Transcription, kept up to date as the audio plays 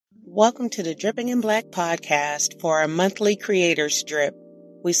Welcome to the Dripping in Black podcast for our monthly Creators Drip.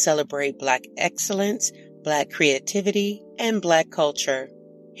 We celebrate Black excellence, Black creativity, and Black culture.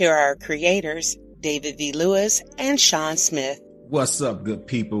 Here are our creators, David V. Lewis and Sean Smith. What's up, good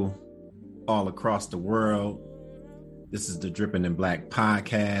people all across the world? This is the Dripping in Black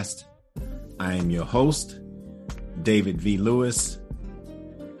podcast. I am your host, David V. Lewis.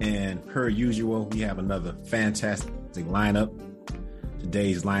 And per usual, we have another fantastic lineup.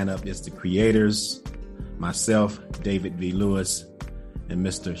 Today's lineup is the creators, myself, David V. Lewis, and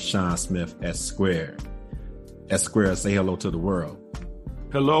Mr. Sean Smith, S Squared. S Squared, say hello to the world.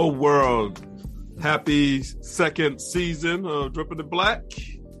 Hello, world. Happy second season of Dripping in Black.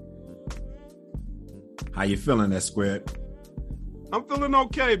 How you feeling, S Squared? I'm feeling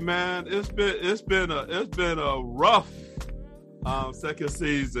okay, man. It's been a rough second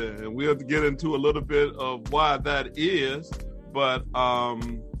season, and we'll get into a little bit of why that is. But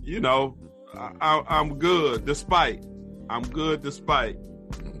I'm good despite.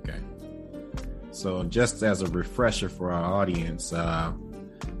 Okay. So just as a refresher for our audience, our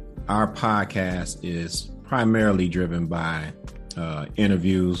podcast is primarily driven by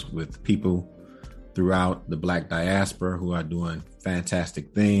interviews with people throughout the Black diaspora who are doing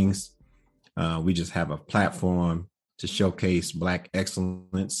fantastic things. We just have a platform to showcase Black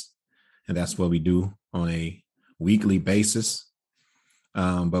excellence, and that's what we do on a weekly basis.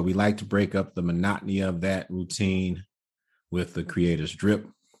 But we like to break up the monotony of that routine with the Creators Drip.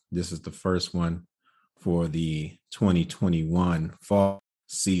 This is the first one for the 2021 fall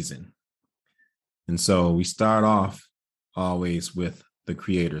season. And so we start off always with the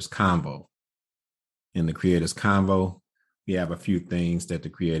Creators Convo. In the Creators Convo, we have a few things that the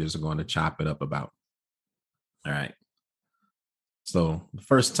creators are going to chop it up about. All right. So the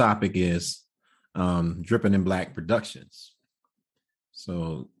first topic is Dripping in Black Productions.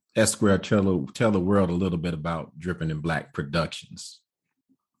 So S Squared, tell the world a little bit about Dripping in Black Productions.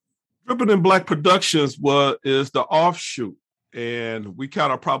 Dripping in Black Productions is the offshoot, and we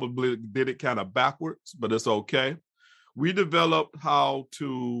kind of probably did it kind of backwards, but it's okay. We developed how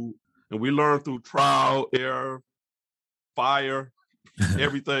to, and we learned through trial, error, fire,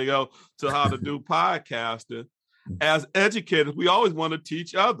 everything else, to how to do podcasting. As educators, we always want to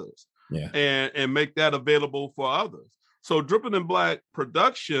teach others, and make that available for others. So Dripping in Black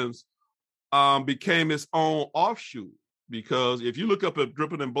Productions became its own offshoot, because if you look up at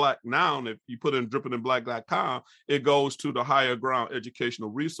Dripping in Black now, and if you put in drippinginblack.com, it goes to the Higher Ground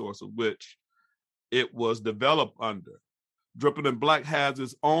Educational Resources, which it was developed under. Dripping in Black is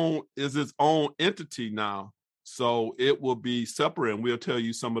its own entity now. So it will be separate, and we'll tell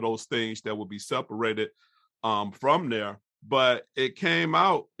you some of those things that will be separated from there. But it came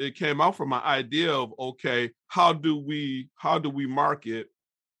out from an idea of, okay, how do we market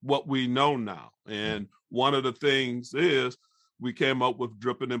what we know now? And one of the things is we came up with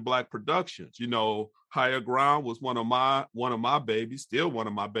Dripping in Black Productions. You know, Higher Ground was one of my babies, still one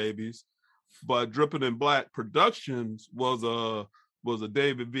of my babies. But Dripping in Black Productions was a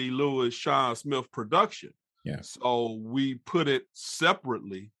David V. Lewis, Sean Smith production. Yeah. So we put it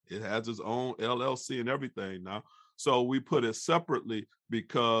separately. It has its own LLC and everything now. So we put it separately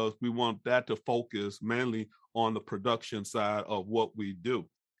because we want that to focus mainly on the production side of what we do.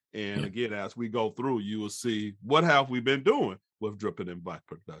 And again, as we go through, you will see what have we been doing with Dripping in Black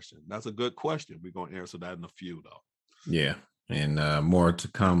Production. That's a good question. We're going to answer that in a few, though. Yeah. And more to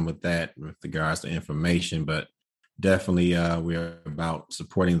come with that with regards to information. But definitely we're about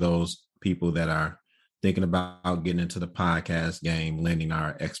supporting those people that are thinking about getting into the podcast game, lending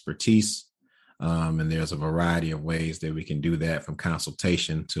our expertise. And there's a variety of ways that we can do that, from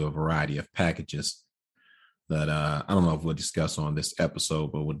consultation to a variety of packages that I don't know if we'll discuss on this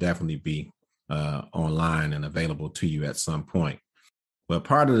episode, but will definitely be online and available to you at some point. But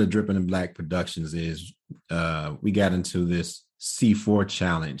part of the Dripping in Black Productions is we got into this C4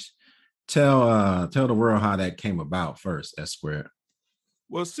 challenge. Tell the world how that came about first, S Squared.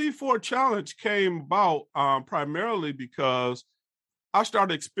 Well, C4 challenge came about primarily because I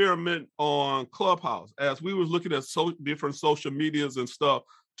started experimenting on Clubhouse as we was looking at different social medias and stuff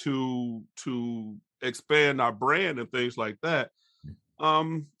to expand our brand and things like that.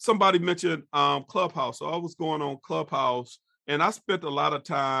 Somebody mentioned Clubhouse. So I was going on Clubhouse, and I spent a lot of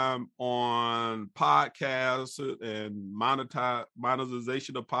time on podcasts and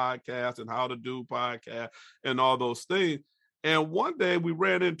monetization of podcasts and how to do podcasts and all those things. And one day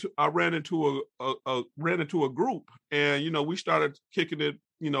I ran into a group, and we started kicking it,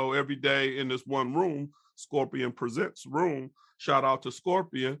 every day in this one room, Scorpion Presents room. Shout out to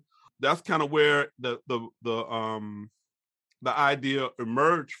Scorpion. That's kind of where the the idea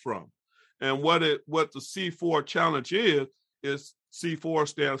emerged from. And what the C4 challenge is C4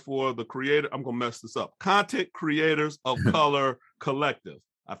 stands for the creator. I'm going to mess this up. Content Creators of Color Collective.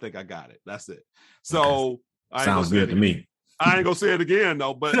 I think I got it. That's it. So okay. Sounds good to me. I ain't going to say it again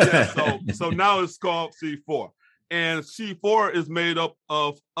though, but yeah, so now it's called C4. And C4 is made up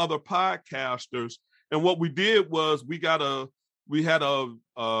of other podcasters. And what we did was we had a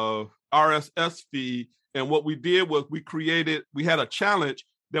RSS feed. And what we did was we had a challenge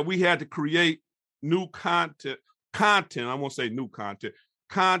that we had to create new content. I won't say new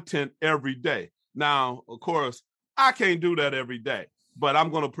content every day. Now, of course, I can't do that every day, but I'm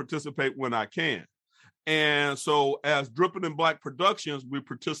going to participate when I can. And so as Drippin' in Black Productions, we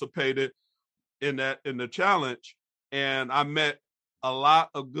participated in the challenge, and I met a lot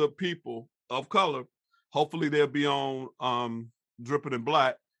of good people of color. Hopefully they'll be on Drippin' in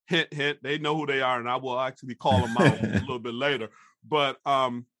Black. Hint, hint, they know who they are, and I will actually call them out a little bit later. But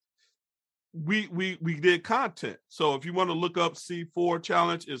we did content. So if you want to look up C4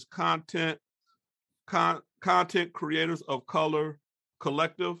 challenge, is content Creators of Color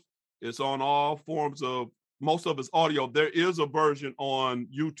Collective. It's on all forms of, most of it's audio. There is a version on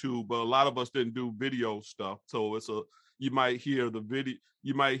YouTube, but a lot of us didn't do video stuff. So you might hear the video,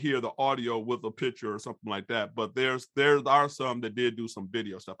 you might hear the audio with a picture or something like that. But there are some that did do some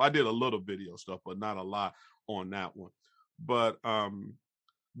video stuff. I did a little video stuff, but not a lot on that one. But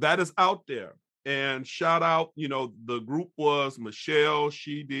that is out there. And shout out, the group was Michelle.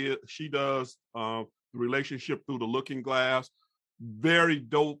 She does the Relationship Through the Looking Glass. Very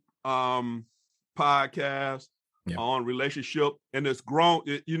dope podcast on relationship. And it's grown,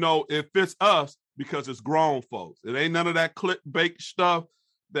 it fits us because it's grown folks. It ain't none of that clickbait stuff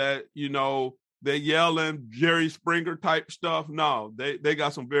that, they yelling Jerry Springer type stuff. No, they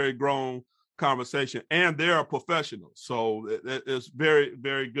got some very grown conversation, and they're professionals. So it's very,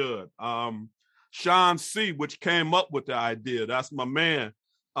 very good. Sean C., which came up with the idea. That's my man,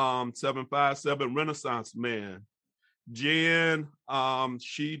 757 Renaissance Man. Jen,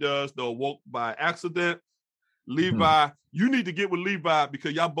 she does the Awoke by Accident. Levi, you need to get with Levi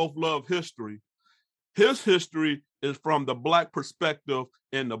because y'all both love history. His history is from the Black perspective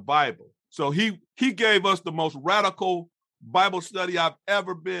in the Bible. So he gave us the most radical Bible study I've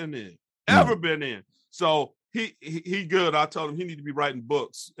ever been in. So he good. I told him he need to be writing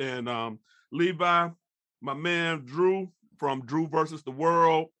books. And Levi, my man Drew from Drew versus the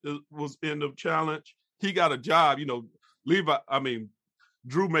World was in the challenge. He got a job,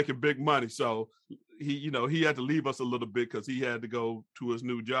 Drew making big money. So he had to leave us a little bit because he had to go to his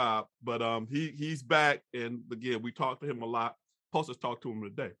new job. But he's back. And again, we talked to him a lot. Posters talked to him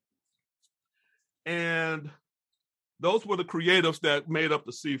today. And those were the creatives that made up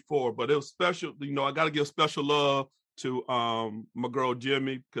the C4. But it was special. I got to give special love to my girl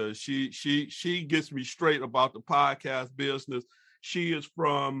Jimmy, because she gets me straight about the podcast business. She is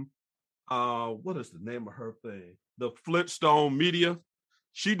from what is the name of her thing? The Flintstone Media.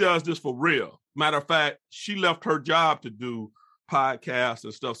 She does this for real. Matter of fact, she left her job to do podcasts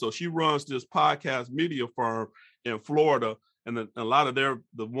and stuff. So she runs this podcast media firm in Florida, and a lot of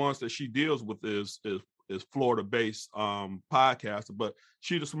the ones that she deals with is Florida-based podcaster. But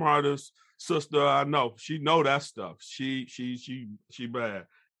she the smartest sister I know. She know that stuff. She bad.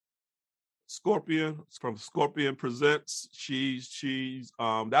 Scorpion from Scorpion Presents. She's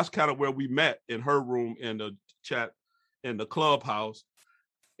that's kind of where we met, in her room in the chat in the clubhouse.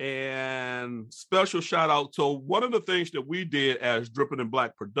 And special shout out to one of the things that we did as Drippin' in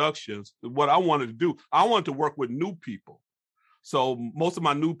Black Productions. What I wanted to do, I wanted to work with new people. So most of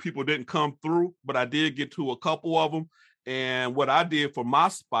my new people didn't come through, but I did get to a couple of them. And what I did for my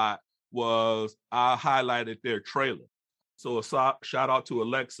spot was I highlighted their trailer. So a shout out to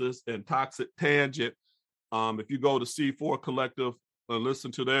Alexis and Toxic Tangent. If you go to C4 Collective and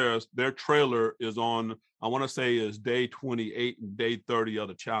listen to their trailer is on, I want to say is day 28 and day 30 of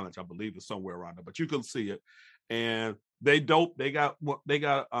the challenge. I believe it's somewhere around there, but you can see it. And they got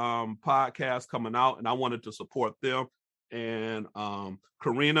podcasts coming out, and I wanted to support them. And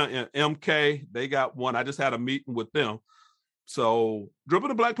Karina and MK, they got one. I just had a meeting with them. So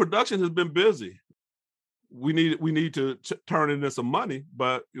Drippin' in Black Productions has been busy. We need to turn into some money,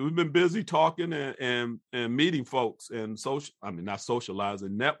 but we've been busy talking and meeting folks and not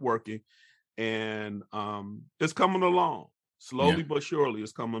socializing, networking, and it's coming along slowly but surely.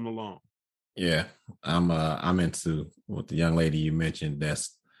 It's coming along. Yeah, I'm into what the young lady you mentioned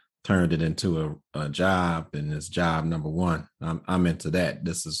that's turned it into a job, and it's job number one. I'm into that.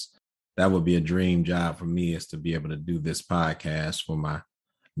 That would be a dream job for me, is to be able to do this podcast for my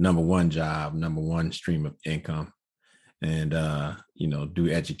number one job, number one stream of income. and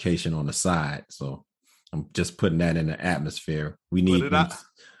do education on the side. So I'm just putting that in the atmosphere. We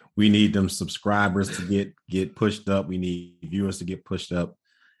need them subscribers to get pushed up. We need viewers to get pushed up.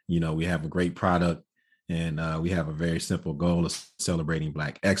 We have a great product, and we have a very simple goal of celebrating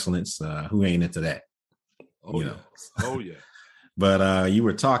Black excellence. Who ain't into that? Oh yeah. But you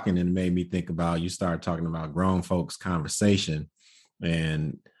were talking and it made me think about, you started talking about grown folks conversation,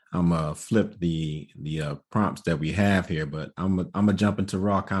 and I'm gonna flip the prompts that we have here, but I'm gonna jump into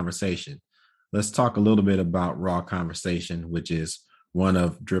Raw Conversation. Let's talk a little bit about Raw Conversation, which is one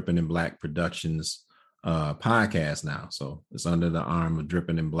of Dripping in Black Productions podcasts now. So it's under the arm of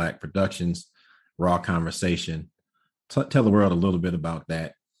Dripping in Black Productions, Raw Conversation. Tell the world a little bit about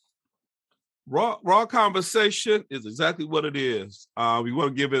that. Raw Conversation is exactly what it is. We want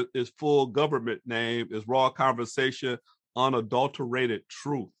to give it its full government name, is Raw Conversation, Unadulterated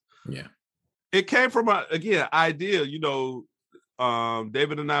Truth. Yeah. It came from idea.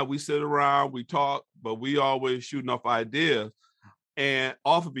 David and I, we sit around, we talk, but we always shooting off ideas and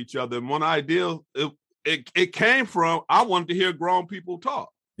off of each other. And one idea, it came from, I wanted to hear grown people talk.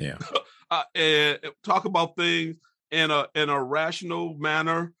 Yeah. And talk about things in a rational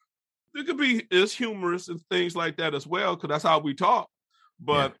manner. It could be as humorous and things like that as well, because that's how we talk.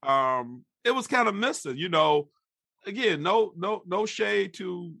 But it was kind of missing, Again, no shade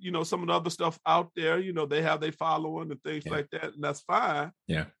to some of the other stuff out there. They have their following and things like that, and that's fine.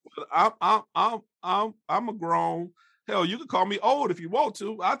 Yeah. But I'm a grown. Hell, you can call me old if you want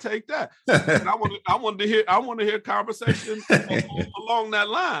to. I'll take that. And I want to hear conversation along that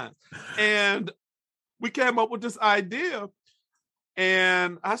line. And we came up with this idea.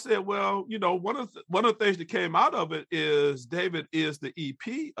 And I said, well, one of the things that came out of it is David is the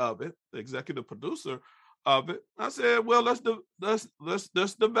EP of it, the executive producer of it. I said, well, let's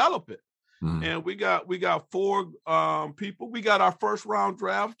develop it. Mm. And we got 4 people. We got our first round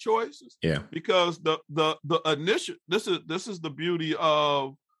draft choices. Yeah. Because the initial, this is the beauty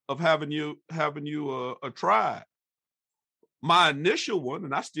of having you a tribe. My initial one,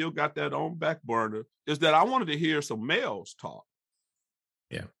 and I still got that on back burner, is that I wanted to hear some males talk.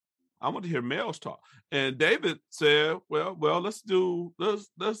 Yeah. I want to hear males talk. And David said, well, let's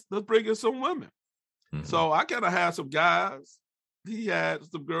bring in some women. Mm-hmm. So I kind of had some guys. He had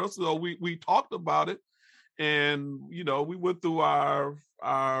some girls. So we talked about it. And, we went through our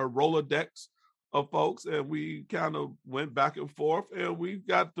Rolodex of folks, and we kind of went back and forth, and we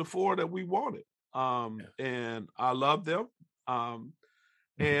got the 4 that we wanted. And I love them.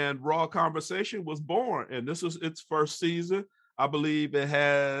 And Raw Conversation was born. And this is its first season. I believe it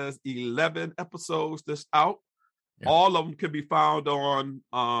has 11 episodes that's out. Yeah. All of them can be found on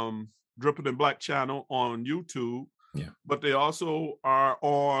Dripping in Black channel on YouTube. Yeah. But they also are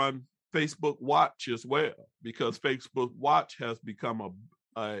on Facebook Watch as well, because Facebook Watch has become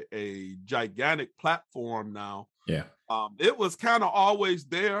a gigantic platform now. Yeah. It was kind of always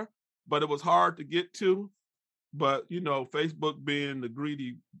there, but it was hard to get to. But, Facebook being the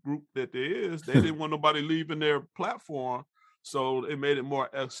greedy group that there is, they didn't want nobody leaving their platform. So it made it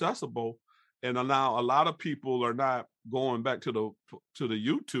more accessible. And now a lot of people are not going back to the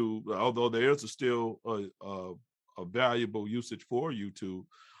YouTube, although there is still a valuable usage for YouTube.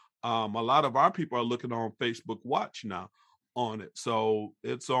 A lot of our people are looking on Facebook Watch now on it. So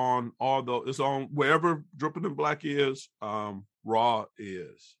it's on it's on wherever Dripping in Black is, Raw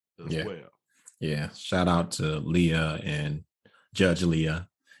is as well. Yeah. Shout out to Leah and Judge Leah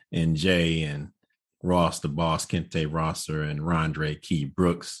and Jay and Ross the Boss, Kente Rosser, and Rondre Key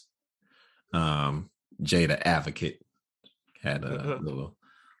Brooks. Jay the Advocate had a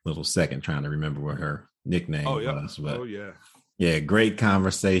little second trying to remember what her nickname was. But yeah, great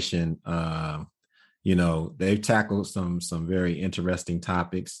conversation. They've tackled some very interesting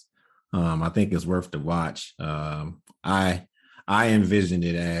topics. I think it's worth the watch. I envisioned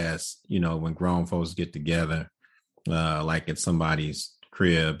it as, when grown folks get together, like at somebody's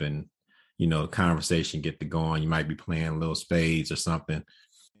crib, and conversation get to going. You might be playing little spades or something,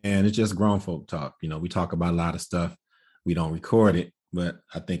 and it's just grown folk talk. We talk about a lot of stuff. We don't record it, but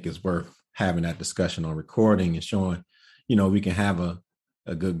I think it's worth having that discussion on recording and showing, we can have a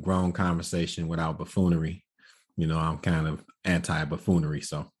good grown conversation without buffoonery. I'm kind of anti-buffoonery,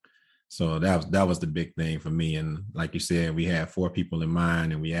 so that was the big thing for me. And like you said, we had 4 people in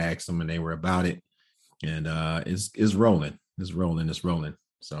mind, and we asked them, and they were about it. And it's rolling. It's rolling.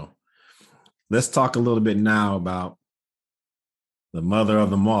 So let's talk a little bit now about the mother of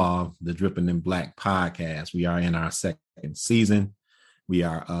them all, the Dripping in Black podcast. We are in our 2nd season. We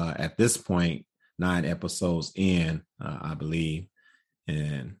are at this point 9 episodes in, I believe.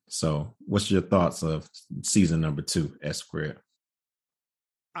 And so what's your thoughts of season number 2, S Squared?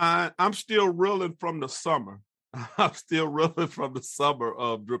 I'm still reeling from the summer. I'm still reeling from the summer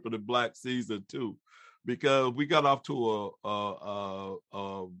of Dripping in Black season 2, because we got off to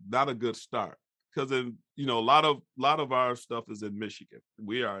a not a good start. Because a lot of our stuff is in Michigan.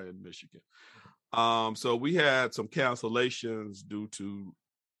 We are in Michigan. So we had some cancellations due to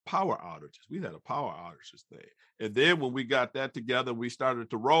power outages. We had a power outages thing. And then when we got that together, we started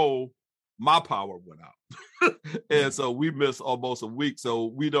to roll, my power went out. And so we missed almost a week. So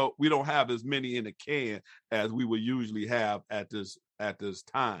we don't have as many in the can as we would usually have at this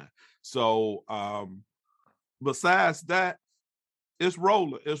time. So besides that, it's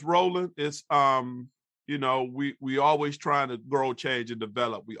rolling. It's rolling. It's we always trying to grow, change, and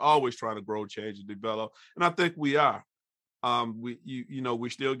develop. We always trying to grow, change, and develop. And I think we are. We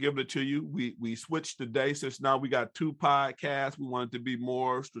still giving it to you. We switched today, since now we got 2 podcasts. We wanted to be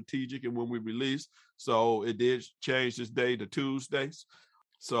more strategic in when we release, so it did change this day to Tuesdays.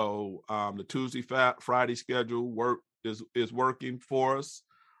 So the Tuesday Friday schedule is working for us.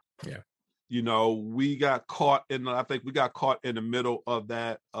 Yeah. We got caught in. I think we got caught in the middle of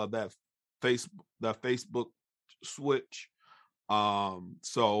that Facebook switch. We're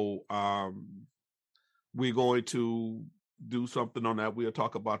going to do something on that. We'll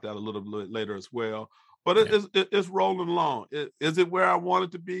talk about that a little bit later as well. But it's rolling along. Is it where I want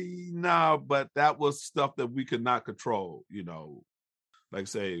it to be? No, but that was stuff that we could not control. Like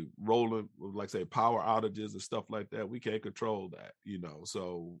say rolling, like say power outages and stuff like that. We can't control that.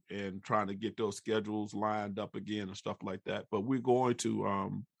 So and trying to get those schedules lined up again and stuff like that. But we're going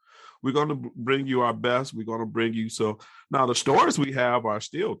to bring you our best. We're going to bring you. So now the stories we have are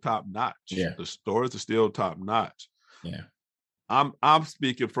still top notch. Yeah. The stories are still top notch. Yeah. I'm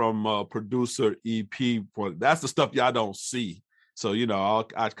speaking from producer EP point. That's the stuff y'all don't see. So,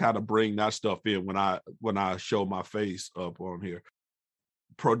 I kind of bring that stuff in when I show my face up on here.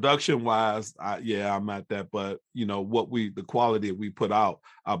 Production wise, I'm at that, but the quality we put out,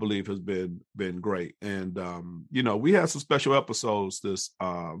 I believe has been great. And we had some special episodes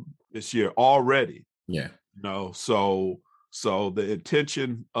this year already. Yeah. So the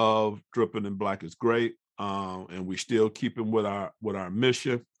intention of Dripping in Black is great. And we still keeping with our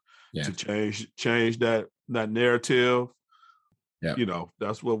mission to change that narrative. Yeah.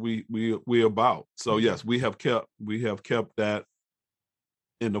 That's what we about. So yes, we have kept that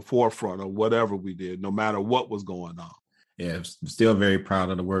in the forefront of whatever we did, no matter what was going on. Yeah, I'm still very proud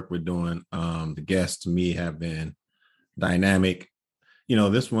of the work we're doing. The guests to me have been dynamic.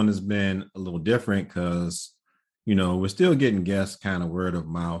 This one has been a little different because, we're still getting guests kind of word of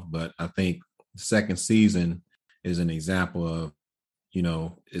mouth, but I think the second season is an example of,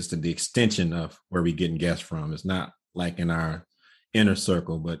 it's the extension of where we're getting guests from. It's not like in our inner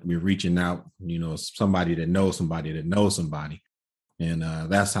circle, but we're reaching out, somebody that knows somebody that knows somebody. And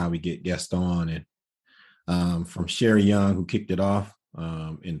that's how we get guests on. And from Sherry Young, who kicked it off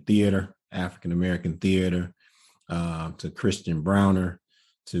in theater, African-American theater, to Christian Browner,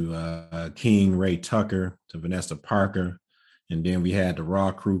 to King Ray Tucker, to Vanessa Parker. And then we had the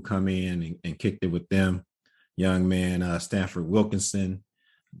Raw crew come in and kicked it with them. Young man, Stanford Wilkinson,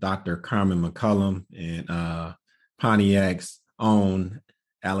 Dr. Carmen McCullum, and Pontiac's own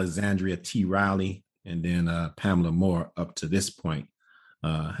Alexandria T. Riley, and then Pamela Moore up to this point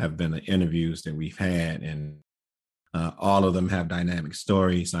have been the interviews that we've had. And all of them have dynamic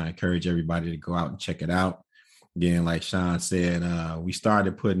stories. I encourage everybody to go out and check it out. Again, like Sean said, we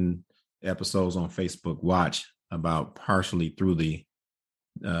started putting episodes on Facebook Watch about partially through the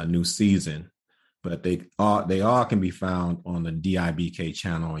new season, but they all can be found on the DIBK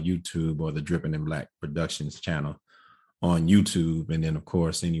channel on YouTube or the Dripping in Black Productions channel on YouTube. And then, of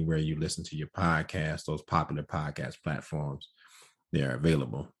course, anywhere you listen to your podcast, those popular podcast platforms, they're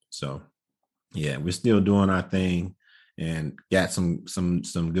available. So, yeah, we're still doing our thing and got some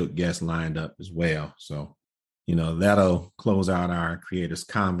good guests lined up as well. So, that'll close out our Creators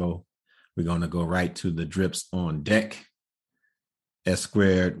Convo. We're going to go right to the drips on deck. S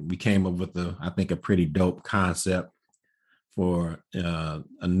Squared, we came up with I think a pretty dope concept for a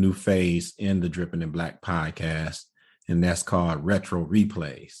new phase in the Dripping in Black podcast, and that's called Retro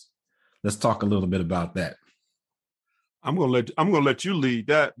Replays. Let's talk a little bit about that. I'm gonna let you lead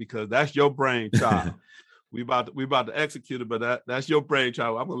that because that's your brainchild. we about to execute it, but that's your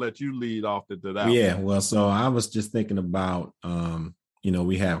brainchild. I'm gonna let you lead off into that. Yeah, well, so I was just thinking about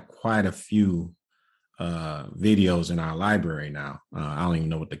we have quite a few videos in our library now. I don't even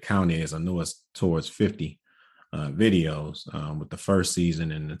know what the count is. I know it's towards 50 videos with the first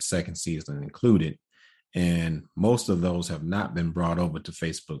season and the second season included. And most of those have not been brought over to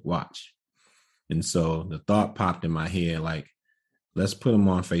Facebook Watch. And so the thought popped in my head, like, let's put them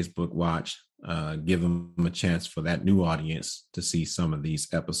on Facebook Watch, give them a chance for that new audience to see some of these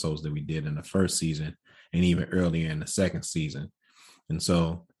episodes that we did in the first season and even earlier in the second season. And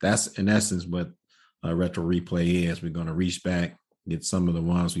so that's in essence what Retro Replay is. We're going to reach back, get some of the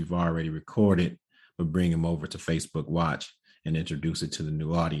ones we've already recorded, but bring them over to Facebook Watch and introduce it to the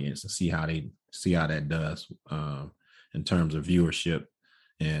new audience and see how that does in terms of viewership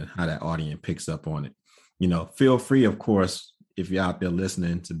and how that audience picks up on it. You know, feel free, of course, if you're out there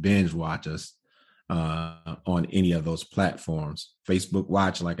listening, to binge watch us on any of those platforms. Facebook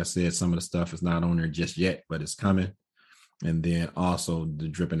Watch, like I said, some of the stuff is not on there just yet, but it's coming. And then also the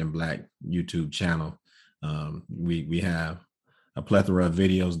Dripping in Black YouTube channel. We have a plethora of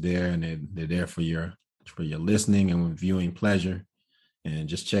videos there, and they're there for your listening and viewing pleasure. And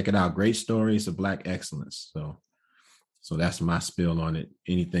just check it out. Great stories of Black excellence. So that's my spill on it.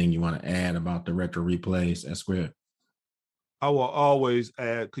 Anything you want to add about the Retro Replays, Esquire? I will always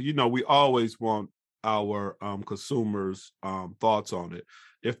add, because we always want our consumers' thoughts on it.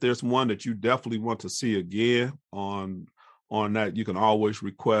 If there's one that you definitely want to see again on that, you can always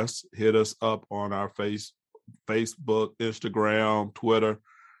request. Hit us up on our Facebook, Instagram, Twitter,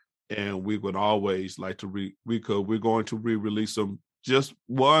 and we would always like to we're going to re-release them. Just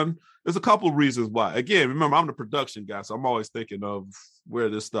one. There's a couple of reasons why. Again, remember, I'm the production guy, so I'm always thinking of where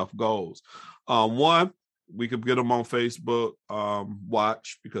this stuff goes. One, we could get them on Facebook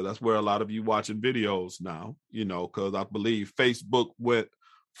Watch, because that's where a lot of you watching videos now, because I believe Facebook went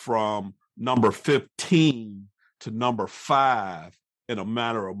from number 15 to number 5 in a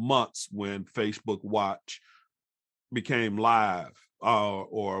matter of months when Facebook Watch became live,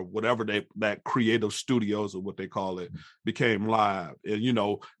 or whatever that creative studios, or what they call it, became live.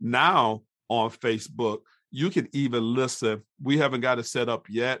 And, now on Facebook, you can even listen. We haven't got it set up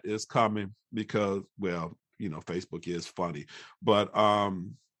yet. It's coming because, Facebook is funny, but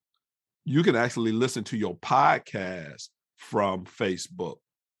you can actually listen to your podcast from Facebook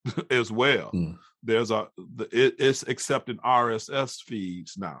as well. There's it's accepting RSS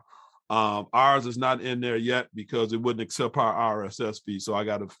feeds now. Ours is not in there yet because it wouldn't accept our RSS feed. So I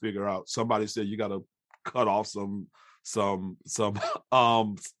got to figure out. Somebody said you got to cut off some of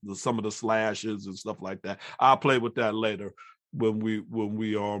the slashes and stuff like that. I'll play with that later when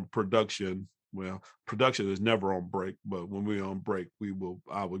we on production. Well, production is never on break, but when we're on break,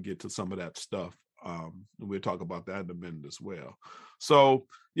 I will get to some of that stuff. We'll talk about that in a minute as well. So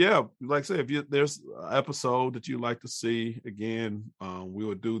yeah, like I say, if there's an episode that you'd like to see again, we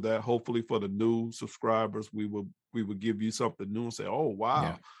will do that. Hopefully for the new subscribers, we will give you something new and say, oh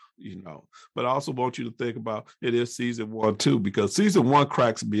wow. Yeah. But I also want you to think about it is season 1 too, because season 1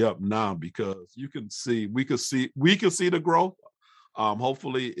 cracks me up now because we can see the growth.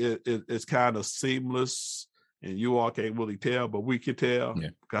 Hopefully it's kind of seamless and you all can't really tell, but we can tell. Yeah.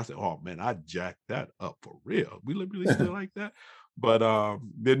 I said, oh man, I jacked that up for real. We really still like that. But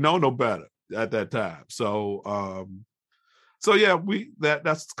didn't know no better at that time. So yeah,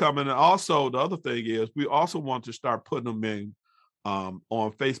 that's coming. And also the other thing is we also want to start putting them in on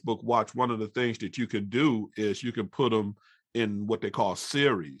Facebook Watch. One of the things that you can do is you can put them in what they call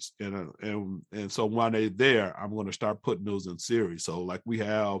series, and so when they're there, I'm going to start putting those in series. So like we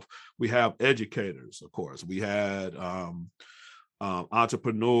have educators, of course, we had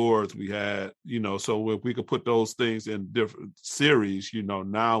entrepreneurs, we had so if we could put those things in different series,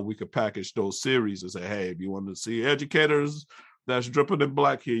 now we could package those series and say, hey, if you want to see educators that's Dripping in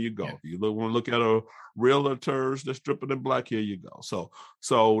Black, here you go. Yeah. If you want to look at a realtors that's Dripping in Black, here you go. So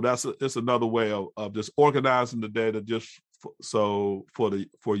it's another way of just organizing the data just for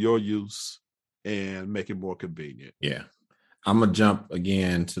your use and make it more convenient. Yeah. I'm going to jump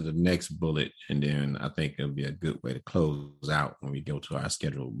again to the next bullet, and then I think it'll be a good way to close out when we go to our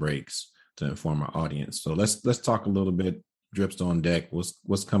scheduled breaks to inform our audience. So let's talk a little bit, Drips on Deck.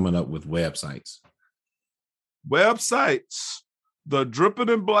 What's coming up with websites? Websites. The Dripping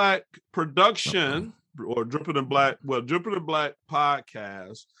in Black production, or Dripping in Black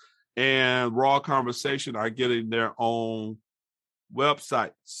podcast and Raw Conversation are getting their own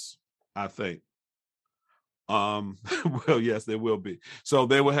websites, I think. Well, yes, they will be. So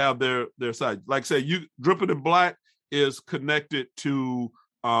they will have their site. Like I say, Dripping in Black is connected to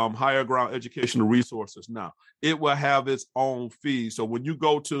Higher Ground Educational Resources now. It will have its own feed. So when you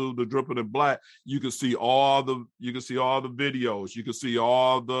go to the Dripping in Black, you can see all the videos. You can see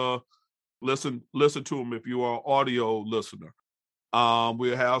all the listen to them if you are an audio listener. We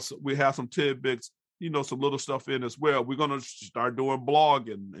have some tidbits, some little stuff in as well. We're gonna start doing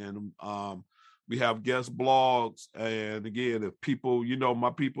blogging, and We have guest blogs. And again, if people, my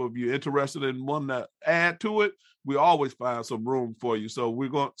people, if you're interested in one to add to it, we always find some room for you. So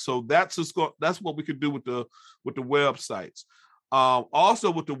that's what we could do with the websites.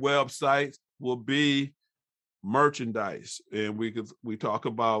 Also with the websites will be merchandise. And we talk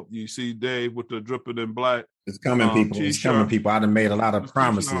about, you see Dave with the Dripping in Black. It's coming, people. T-shirt. It's coming, people. I done made a lot of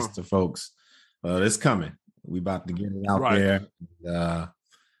promises to folks. It's coming. We about to get it out there.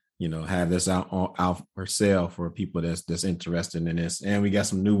 Have this out for sale for people that's interested in this. And we got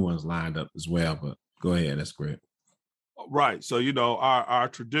some new ones lined up as well. But go ahead. That's great. Right. So, our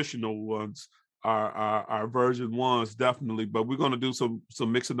traditional ones, our version ones, definitely, but we're going to do some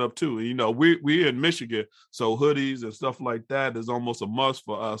mixing up too. We're in Michigan, so hoodies and stuff like that is almost a must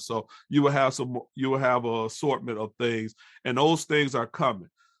for us. So you will have an assortment of things, and those things are coming.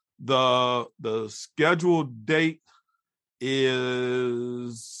 The scheduled date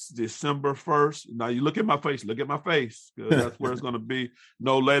is December 1st. Now you look at my face, that's where it's going to be,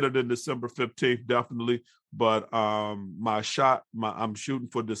 no later than December 15th, definitely. But I'm shooting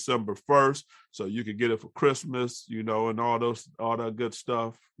for December 1st, so you can get it for Christmas, and all that good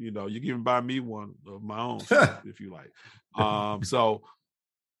stuff. You can even buy me one of my own if you like. So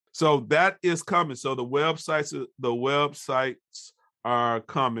that is coming. So the websites are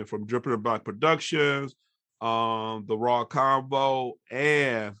coming from Dripping in Black Productions, the Raw Convo,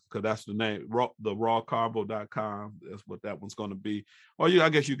 and because that's the name, the rawconvo.com. That's what that one's going to be. Or I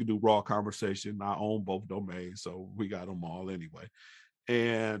guess you could do Raw Conversation. I own both domains, so we got them all anyway.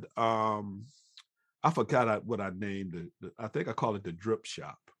 And I forgot what I named it. I think I call it the Drip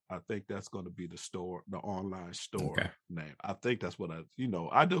Shop. I think that's going to be the store, the online store name. I think that's what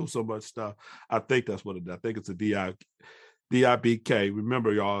I do so much stuff. I think that's what it is. I think it's a DIBK.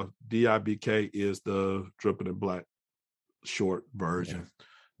 Remember, y'all, DIBK is the Dripping in Black short version.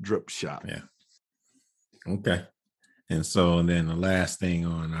 Drip Shop. Yeah. Okay. And so then the last thing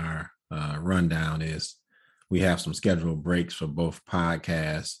on our rundown is we have some scheduled breaks for both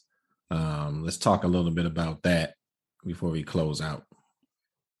podcasts. Let's talk a little bit about that before we close out.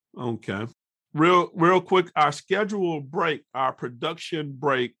 Okay. Real quick, our scheduled break, our production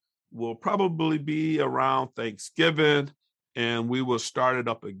break will probably be around Thanksgiving. And we will start it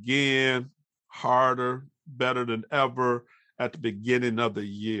up again, harder, better than ever at the beginning of the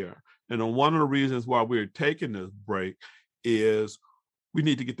year. And one of the reasons why we're taking this break is we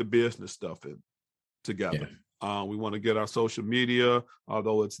need to get the business stuff in together. Yeah. We want to get our social media,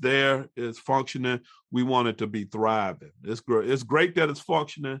 although it's there, it's functioning. We want it to be thriving. It's great that it's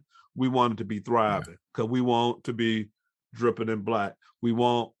functioning. We want it to be thriving because we want to be dripping in black. We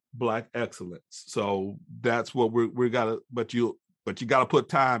want Black excellence. So that's what we gotta, but you gotta put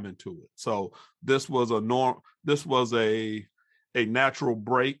time into it. So this was a natural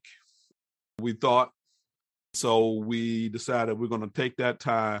break, we thought. So we decided we're gonna take that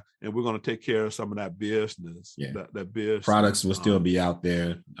time and we're gonna take care of some of that business. Yeah. That business. Products will still be out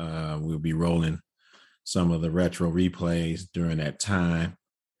there. We'll be rolling some of the retro replays during that time.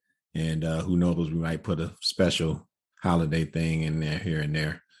 And who knows, we might put a special holiday thing in there here and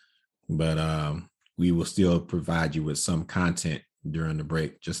there. But we will still provide you with some content during the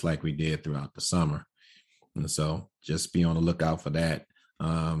break, just like we did throughout the summer. And so just be on the lookout for that.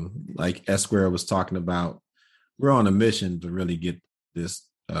 Like Esquire was talking about, we're on a mission to really get this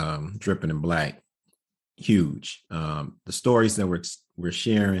Dripping in Black huge. The stories that we're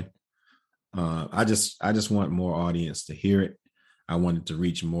sharing, I just want more audience to hear it. I want it to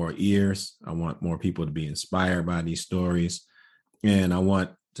reach more ears. I want more people to be inspired by these stories. And I want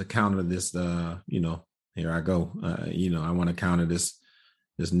to counter this, here I go. I want to counter this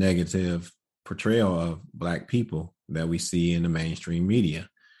negative portrayal of Black people that we see in the mainstream media.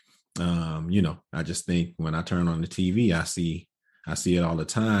 I just think when I turn on the TV, I see it all the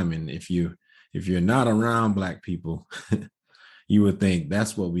time. And if you're not around Black people, you would think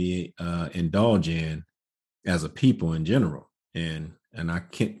that's what we indulge in as a people in general. And I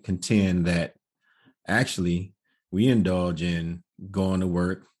can't contend that actually we indulge in going to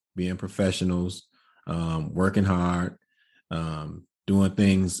work, being professionals, working hard, doing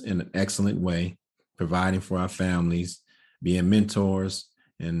things in an excellent way, providing for our families, being mentors,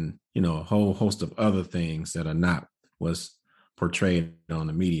 and, a whole host of other things that are not what's portrayed on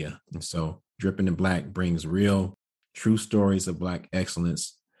the media. And so Dripping in Black brings real, true stories of Black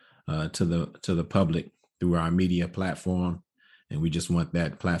excellence to the public through our media platform. And we just want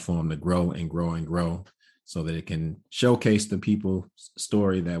that platform to grow and grow and grow so that it can showcase the people's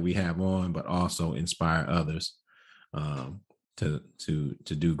story that we have on, but also inspire others to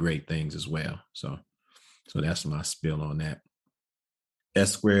do great things as well. So that's my spiel on that.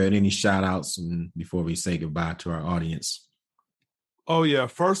 S Squared, any shout outs before we say goodbye to our audience? Oh yeah.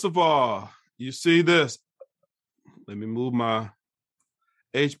 First of all, you see this. Let me move my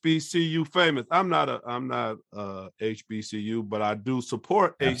HBCU famous. I'm not HBCU, but I do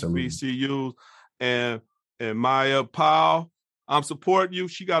support Absolutely. HBCUs and Maya Powell. I'm supporting you.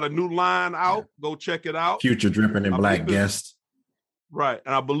 She got a new line out. Yeah. Go check it out. Future Dripping in Black guest. Right.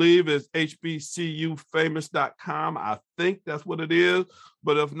 And I believe it's hbcufamous.com. I think that's what it is.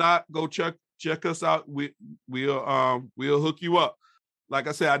 But if not, go check us out. We'll hook you up. Like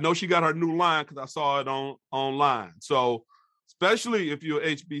I said, I know she got her new line because I saw it online. So especially if you're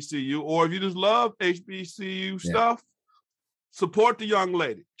HBCU or if you just love HBCU stuff, support the young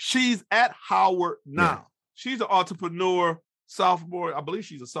lady. She's at Howard now. Yeah. She's an entrepreneur, sophomore. I believe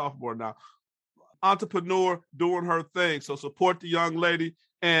she's a sophomore now. Entrepreneur doing her thing. So support the young lady.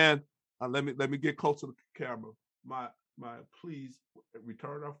 And let me get close to the camera. My please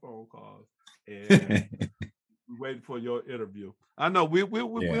return our phone calls. And we're waiting for your interview. I know we'll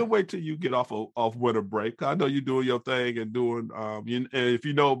wait till you get off winter break. I know you're doing your thing and doing and if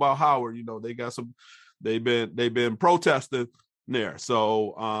you know about Howard, you know they got some. They've been protesting there.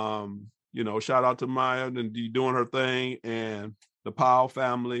 So shout out to Maya and doing her thing and the Powell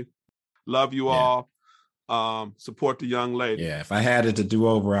family. Love you all. Support the young lady. Yeah, if I had it to do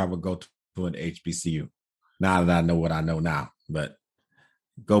over, I would go to an HBCU. Now that I know what I know now, but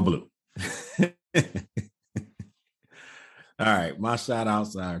go blue. All right, my shout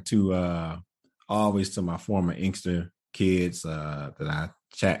outs are to always to my former Inkster kids that I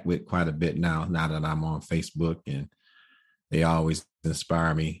chat with quite a bit now that I'm on Facebook, and they always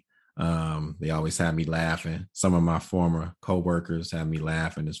inspire me. They always have me laughing. Some of my former coworkers have me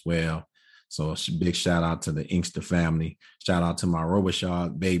laughing as well. So big shout out to the Inkster family. Shout out to my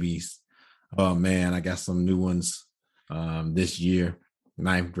Robichaud babies. Oh man, I got some new ones this year.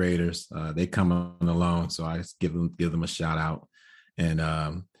 9th graders, they coming along, so I just give them a shout out, and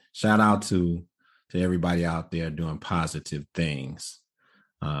shout out to everybody out there doing positive things.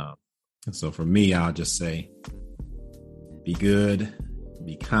 And so for me, I'll just say, be good,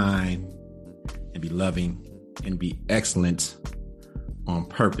 be kind, and be loving, and be excellent on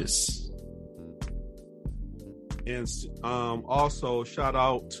purpose. And also shout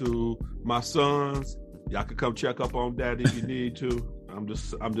out to my sons. Y'all can come check up on Daddy if you need to. I'm just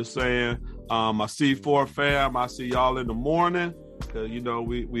saying, my C4 fam, I see y'all in the morning.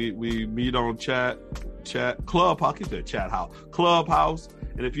 We meet on chat Clubhouse. He said chat house, Clubhouse.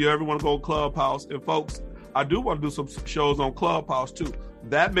 And if you ever want to go Clubhouse, and folks, I do want to do some shows on Clubhouse too.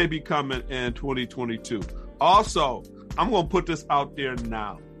 That may be coming in 2022. Also, I'm going to put this out there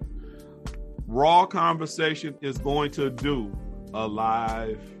now. Raw Conversation is going to do a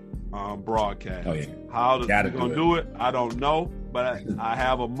live broadcast. Oh, yeah. How they're going to do it, I don't know, but I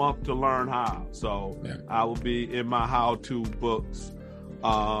have a month to learn how. So I will be in my how-to books.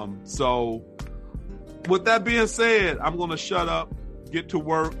 So with that being said, I'm going to shut up, get to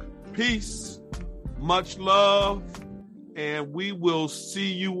work. Peace, much love, and we will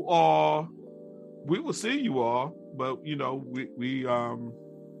see you all. But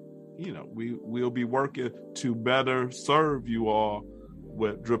we'll be working to better serve you all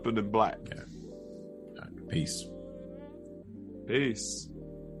with Dripping in Black. Yeah. Peace.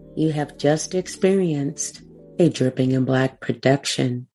 You have just experienced a Dripping in Black production.